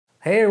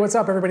Hey, what's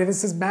up everybody?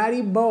 This is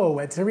Matty Mo,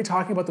 and today we're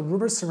talking about the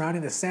rumors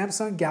surrounding the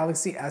Samsung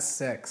Galaxy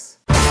S6.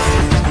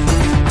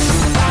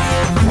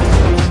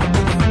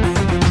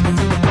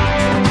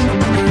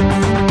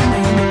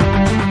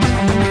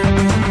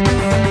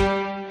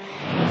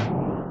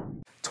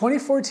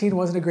 2014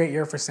 wasn't a great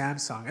year for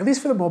Samsung, at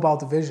least for the mobile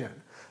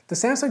division. The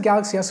Samsung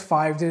Galaxy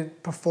S5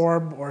 didn't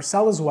perform or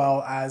sell as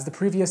well as the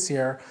previous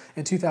year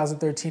in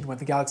 2013 when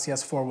the Galaxy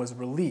S4 was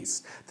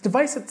released. The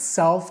device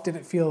itself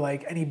didn't feel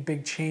like any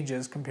big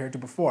changes compared to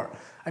before.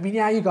 I mean,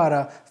 yeah, you got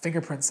a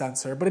fingerprint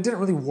sensor, but it didn't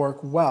really work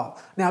well.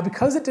 Now,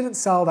 because it didn't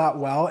sell that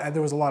well and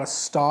there was a lot of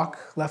stock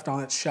left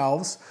on its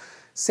shelves,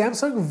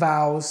 Samsung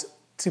vows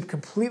to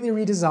completely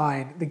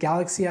redesign the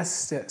Galaxy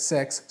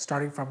S6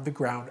 starting from the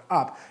ground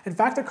up. In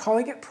fact, they're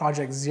calling it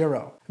Project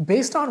Zero.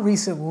 Based on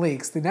recent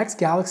leaks, the next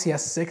Galaxy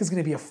S6 is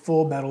going to be a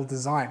full metal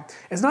design.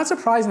 It's not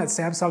surprising that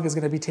Samsung is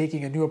going to be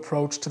taking a new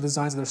approach to the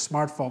designs of their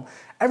smartphone.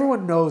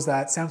 Everyone knows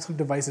that Samsung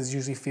devices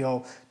usually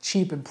feel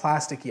cheap and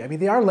plasticky. I mean,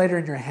 they are lighter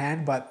in your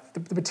hand, but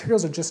the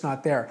materials are just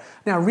not there.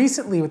 Now,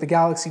 recently with the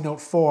Galaxy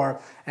Note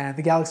 4 and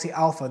the Galaxy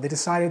Alpha, they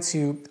decided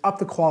to up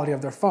the quality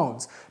of their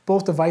phones.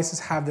 Both devices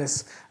have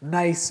this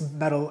nice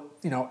metal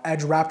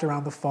edge wrapped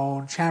around the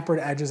phone, chamfered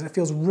edges, and it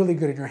feels really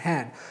good in your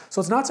hand.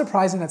 So it's not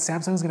surprising that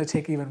Samsung is going to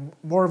take even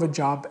more of a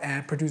jump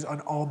and produce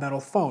an all-metal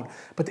phone.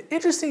 But the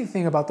interesting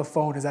thing about the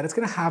phone is that it's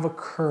going to have a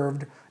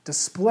curved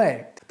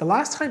display. The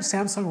last time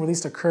Samsung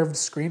released a curved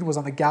screen was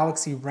on the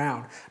Galaxy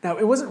Round. Now,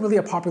 it wasn't really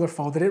a popular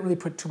phone. They didn't really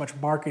put too much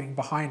marketing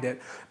behind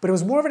it, but it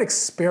was more of an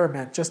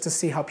experiment just to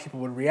see how people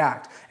would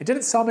react. It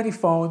didn't sell many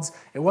phones.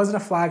 It wasn't a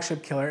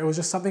flagship killer. It was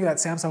just something that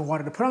Samsung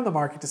wanted to put on the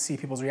market to see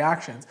people's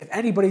reactions. If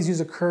anybody's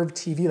used a curved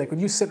TV, like when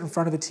you sit in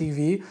front of the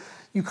TV,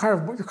 you're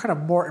kind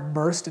of more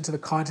immersed into the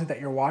content that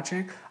you're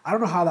watching. I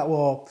don't know how that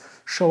will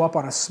show up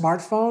on a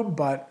smartphone,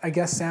 but I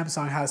guess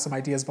Samsung has some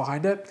ideas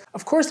behind it.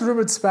 Of course, the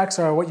rumored specs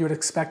are what you would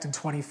expect in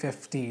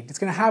 2015. It's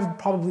going to have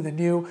probably the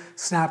new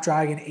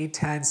Snapdragon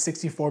 810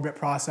 64-bit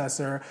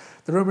processor.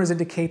 The rumors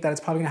indicate that it's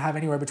probably going to have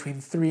anywhere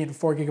between 3 and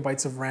 4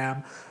 gigabytes of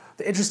RAM.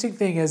 The interesting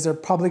thing is they're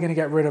probably going to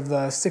get rid of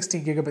the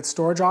 16 gigabit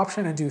storage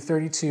option and do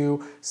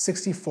 32,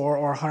 64,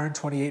 or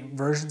 128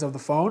 versions of the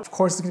phone. Of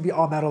course, it's going to be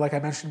all metal like I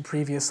mentioned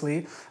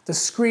previously. The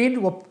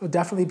screen will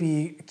definitely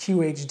be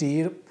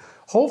QHD.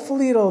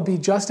 Hopefully it'll be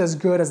just as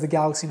good as the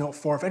Galaxy Note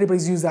 4. If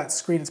anybody's used that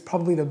screen, it's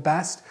probably the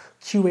best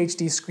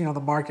QHD screen on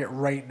the market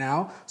right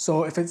now.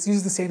 So if it's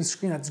used the same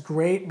screen, that's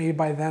great. Maybe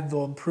by then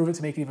they'll improve it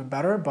to make it even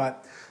better,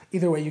 but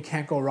either way, you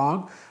can't go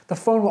wrong. The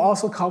phone will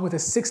also come with a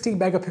 16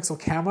 megapixel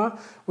camera,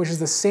 which is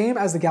the same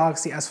as the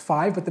Galaxy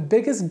S5, but the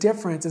biggest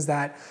difference is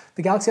that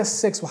the Galaxy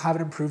S6 will have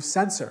an improved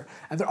sensor.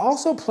 And they're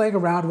also playing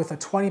around with a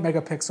 20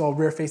 megapixel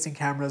rear-facing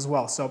camera as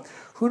well. So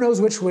who knows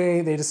which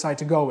way they decide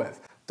to go with.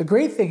 The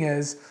great thing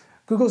is,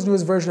 Google's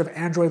newest version of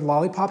Android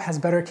Lollipop has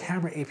better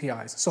camera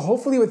APIs. So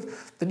hopefully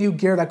with the new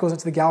gear that goes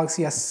into the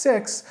Galaxy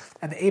S6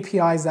 and the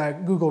APIs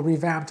that Google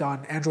revamped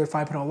on Android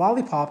 5.0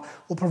 Lollipop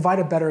will provide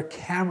a better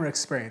camera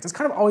experience. It's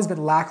kind of always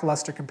been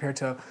lackluster compared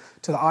to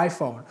the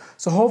iPhone.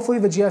 So hopefully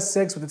the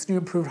GS6 with its new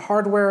improved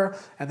hardware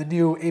and the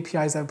new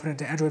APIs that have put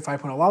into Android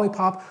 5.0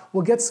 Lollipop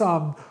will get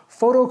some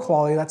photo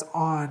quality that's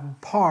on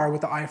par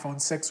with the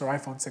iPhone 6 or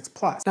iPhone 6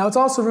 Plus. Now it's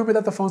also rumored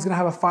that the phone's gonna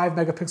have a 5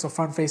 megapixel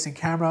front-facing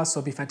camera, so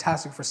it'll be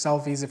fantastic for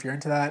selfies if you're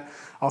into that.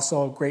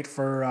 Also great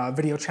for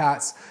video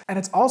chats. And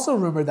it's also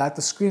rumored that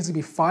the screen is gonna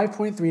be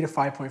 5.3 to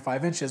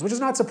 5.5 inches, which is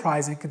not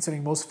surprising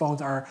considering most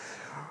phones are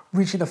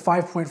reaching the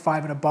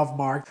 5.5 and above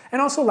mark.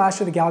 And also last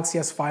year, the Galaxy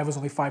S5 was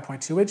only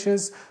 5.2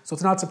 inches, so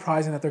it's not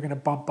surprising that they're gonna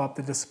bump up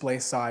the display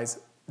size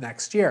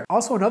next year.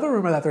 Also, another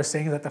rumor that they're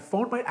saying is that the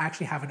phone might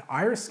actually have an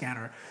iris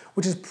scanner,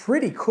 which is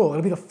pretty cool.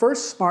 It'll be the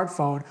first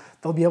smartphone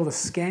that'll be able to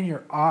scan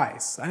your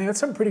eyes. I mean, that's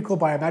some pretty cool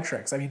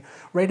biometrics. I mean,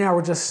 right now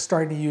we're just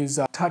starting to use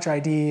Touch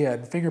ID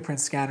and fingerprint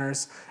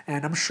scanners,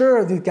 and I'm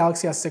sure the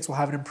Galaxy S6 will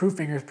have an improved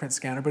fingerprint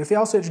scanner, but if they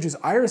also introduce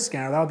iris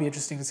scanner, that'll be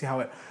interesting to see how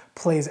it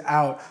plays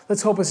out.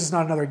 Let's hope it's just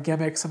not another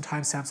gimmick.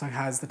 Sometimes Samsung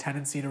has the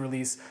tendency to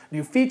release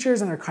new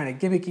features and they're kind of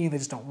gimmicky and they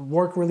just don't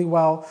work really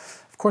well.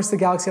 Of course, the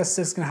Galaxy S6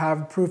 is going to have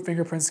improved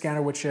fingerprint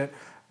scanner, which it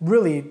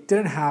really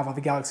didn't have on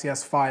the Galaxy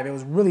S5. It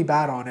was really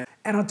bad on it.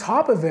 And on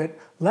top of it,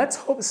 let's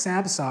hope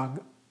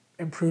Samsung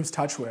improves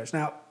TouchWiz.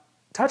 Now,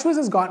 TouchWiz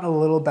has gotten a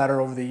little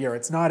better over the year.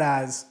 It's not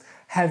as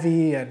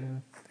heavy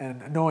and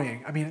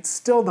annoying. I mean, it's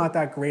still not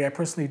that great. I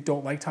personally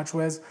don't like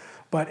TouchWiz,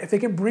 but if they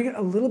can bring it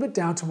a little bit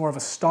down to more of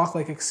a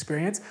stock-like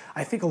experience,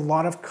 I think a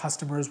lot of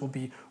customers will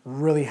be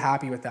really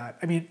happy with that.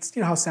 I mean,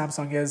 you know how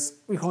Samsung is.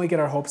 We can only get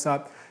our hopes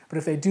up, but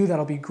if they do,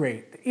 that'll be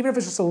great. Even if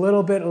it's just a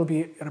little bit, it'll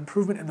be an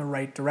improvement in the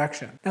right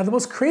direction. Now, the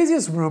most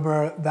craziest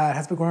rumor that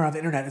has been going around the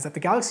internet is that the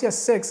Galaxy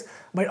S6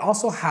 might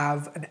also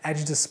have an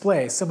Edge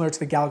display, similar to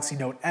the Galaxy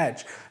Note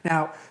Edge.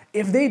 Now,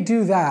 if they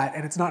do that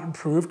and it's not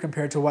improved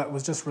compared to what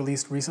was just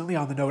released recently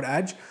on the Note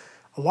Edge,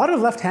 a lot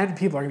of left-handed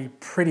people are gonna be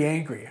pretty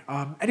angry.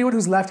 Anyone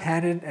who's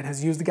left-handed and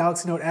has used the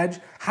Galaxy Note Edge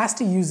has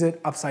to use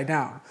it upside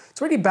down.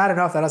 It's already bad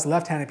enough that us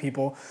left-handed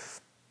people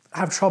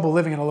have trouble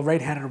living in a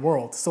right-handed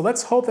world. So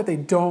let's hope that they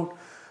don't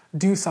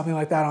do something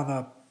like that on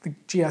the the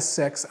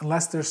GS6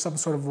 unless there's some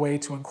sort of way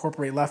to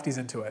incorporate lefties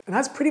into it. And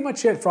that's pretty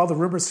much it for all the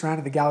rumors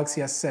surrounding the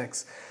Galaxy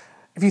S6.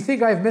 If you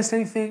think I've missed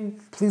anything,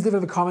 please leave it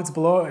in the comments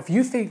below. If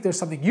you think there's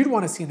something you'd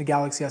want to see in the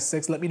Galaxy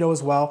S6, let me know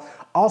as well.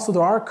 Also,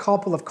 there are a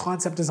couple of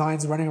concept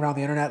designs running around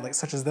the internet, like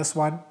such as this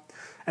one.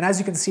 And as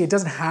you can see, it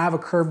doesn't have a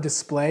curved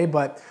display,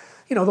 but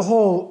you know, the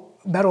whole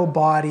metal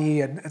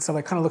body and stuff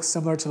that kind of looks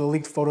similar to the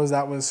leaked photos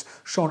that was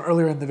shown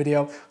earlier in the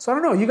video. So I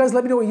don't know, you guys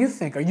let me know what you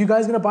think. Are you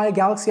guys gonna buy a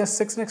Galaxy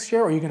S6 next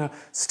year, or are you gonna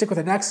stick with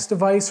a Nexus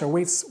device, or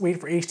wait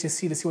for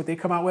HTC to see what they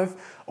come out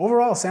with?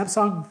 Overall,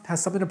 Samsung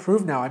has something to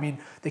prove now. I mean,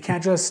 they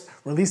can't just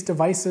release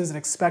devices and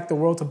expect the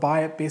world to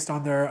buy it based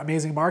on their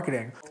amazing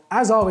marketing.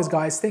 As always,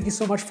 guys, thank you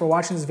so much for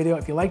watching this video.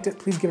 If you liked it,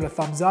 please give it a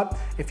thumbs up.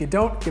 If you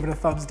don't, give it a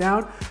thumbs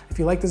down. If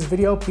you like this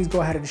video, please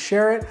go ahead and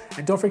share it.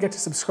 And don't forget to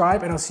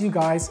subscribe, and I'll see you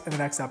guys in the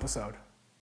next episode.